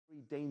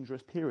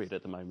dangerous period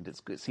at the moment.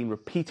 It's seen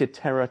repeated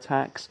terror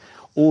attacks,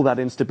 all that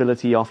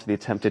instability after the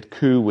attempted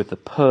coup with the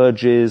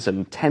purges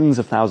and tens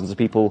of thousands of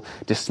people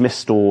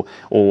dismissed or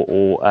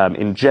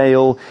in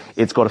jail.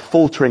 It's got a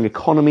faltering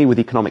economy with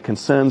economic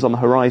concerns on the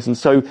horizon.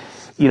 So,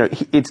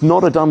 it's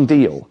not a done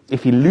deal.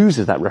 If he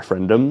loses that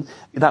referendum,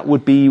 that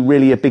would be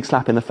really a big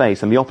slap in the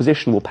face, and the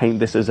opposition will paint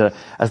this as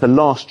the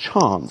last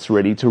chance,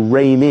 really, to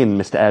rein in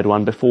Mr.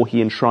 Erdogan before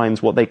he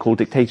enshrines what they call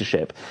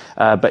dictatorship.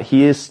 But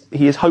he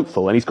is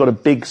hopeful, and he's got a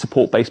big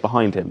support base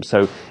behind him.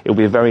 So it'll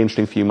be a very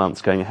interesting few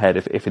months going ahead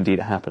if indeed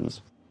it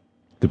happens.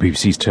 The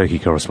BBC's Turkey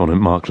correspondent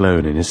Mark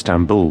Lowen in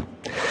Istanbul.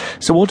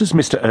 So what does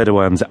Mr.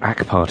 Erdogan's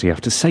AK Party have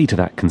to say to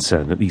that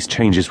concern that these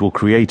changes will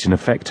create, in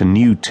effect, a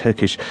new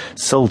Turkish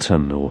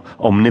sultan or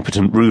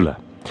omnipotent ruler?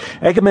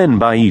 Egemen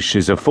Bağış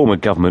is a former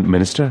government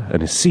minister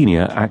and a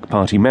senior AK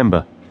Party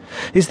member.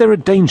 Is there a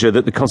danger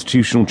that the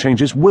constitutional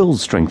changes will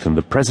strengthen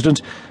the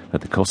president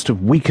at the cost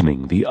of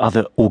weakening the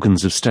other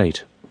organs of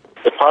state?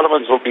 The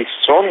parliament will be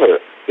stronger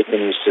with the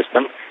new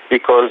system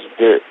because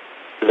the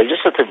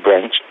legislative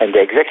branch and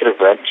the executive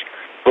branch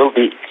will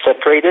be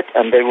separated,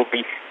 and there will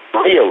be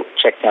real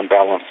checks and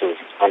balances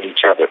on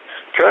each other.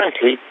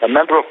 Currently, a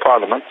member of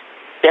parliament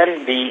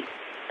can be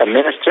a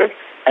minister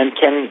and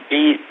can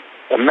be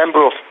a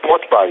member of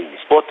both bodies,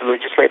 both the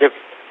legislative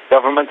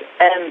government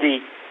and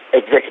the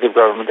executive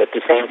government at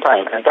the same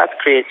time, and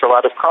that creates a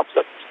lot of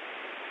conflict.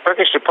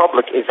 Turkish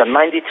Republic is a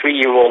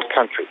 93-year-old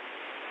country,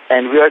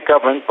 and we are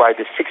governed by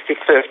the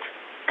 65th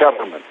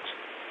government,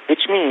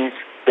 which means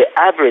the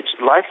average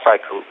life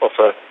cycle of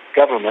a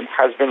government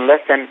has been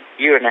less than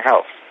a year and a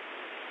half.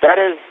 That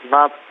is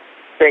not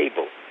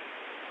stable.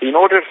 In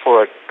order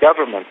for a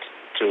government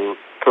to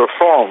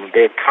perform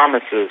their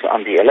promises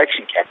on the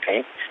election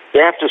campaign,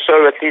 they have to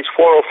serve at least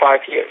 4 or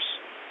 5 years.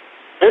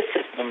 This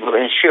system will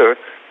ensure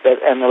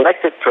that an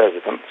elected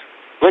president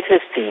with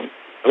his team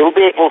will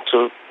be able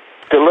to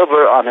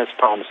deliver on his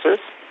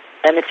promises,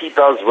 and if he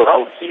does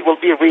well, he will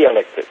be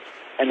re-elected.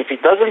 And if he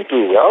doesn't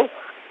do well,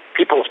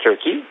 people of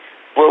Turkey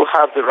will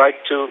have the right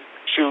to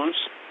choose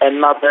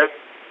another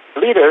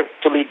leader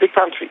to lead the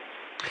country.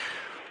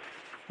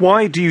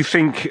 Why do you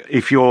think,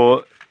 if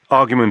your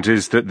argument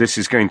is that this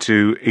is going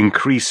to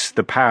increase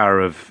the power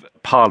of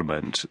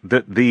Parliament,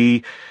 that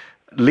the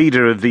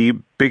leader of the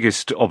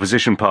biggest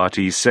opposition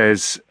party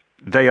says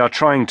they are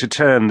trying to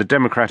turn the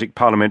democratic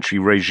parliamentary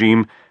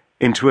regime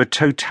into a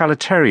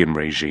totalitarian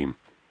regime?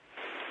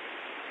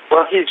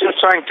 Well, he's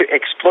just trying to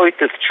exploit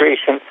the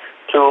situation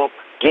to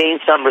gain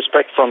some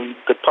respect from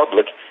the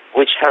public,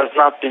 which has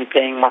not been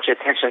paying much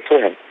attention to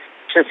him.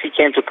 Since he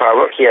came to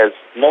power, he has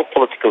no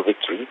political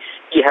victory.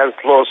 He has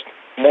lost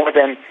more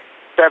than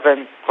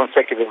 7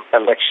 consecutive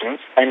elections,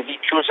 and he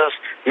chooses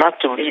not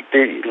to lead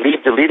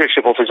the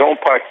leadership of his own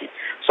party.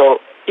 So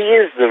he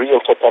is the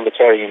real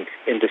totalitarian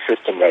in the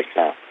system right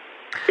now.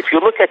 If you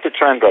look at the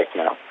trend right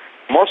now,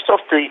 most of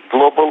the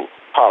global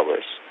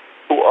powers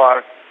who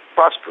are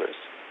prosperous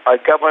are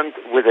governed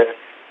with a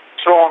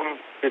strong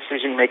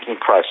decision-making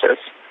process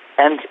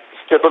and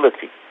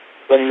stability.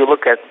 When we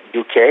look at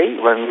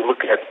UK, when we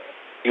look at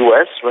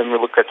US, when we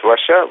look at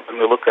Russia, when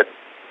we look at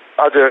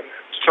other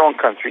strong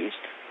countries,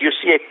 you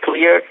see a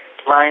clear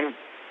line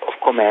of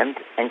command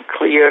and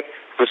clear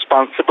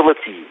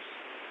responsibilities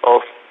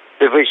of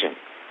division.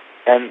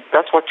 And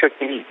that's what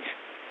Turkey needs.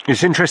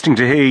 It's interesting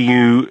to hear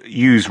you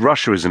use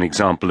Russia as an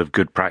example of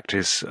good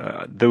practice.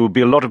 There will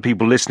be a lot of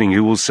people listening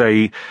who will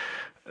say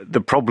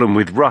the problem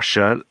with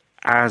Russia,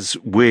 as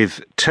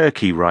with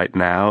Turkey right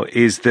now,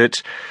 is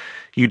that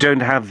you don't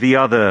have the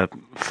other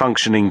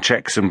functioning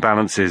checks and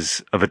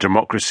balances of a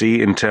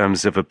democracy in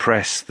terms of a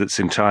press that's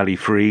entirely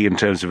free, in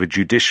terms of a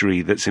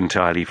judiciary that's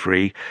entirely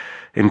free,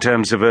 in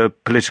terms of a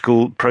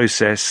political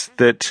process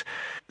that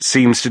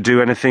seems to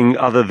do anything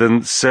other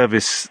than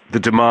service the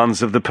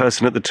demands of the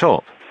person at the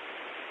top.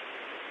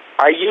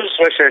 I use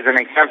Russia as an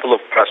example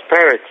of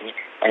prosperity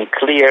and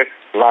clear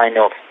line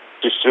of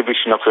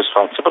distribution of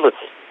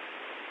responsibility.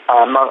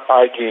 I'm not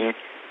arguing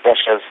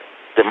Russia's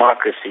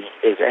democracy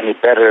is any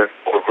better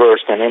or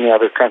worse than any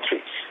other country.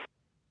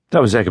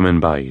 That was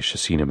Egemen Bağış, a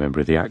senior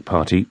member of the AK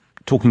Party,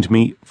 talking to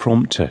me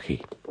from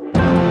Turkey.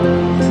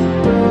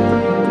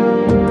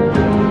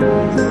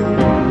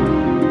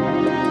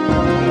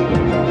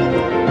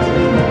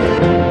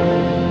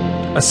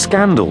 A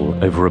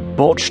scandal over a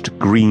botched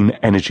green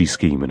energy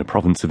scheme in a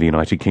province of the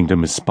United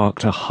Kingdom has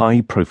sparked a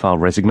high-profile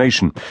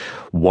resignation.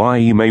 Why,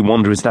 you may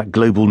wonder, is that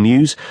global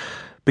news?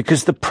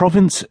 Because the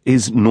province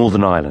is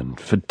Northern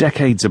Ireland, for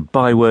decades a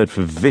byword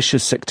for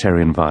vicious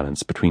sectarian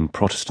violence between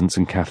Protestants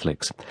and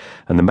Catholics.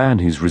 And the man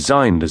who's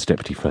resigned as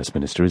Deputy First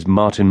Minister is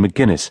Martin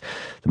McGuinness,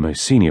 the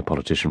most senior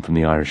politician from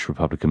the Irish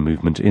Republican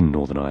movement in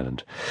Northern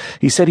Ireland.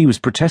 He said he was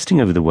protesting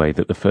over the way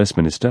that the First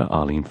Minister,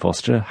 Arlene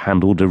Foster,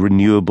 handled a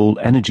renewable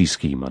energy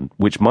scheme,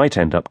 which might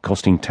end up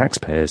costing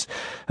taxpayers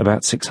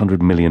about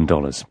 $600 million.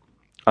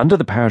 Under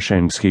the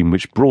power-sharing scheme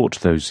which brought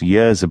those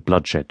years of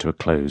bloodshed to a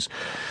close,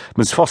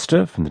 Ms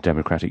Foster, from the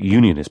Democratic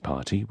Unionist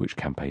Party, which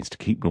campaigns to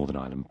keep Northern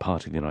Ireland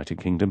part of the United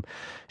Kingdom,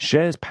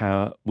 shares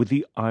power with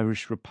the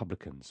Irish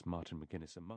Republicans. Martin McGuinness and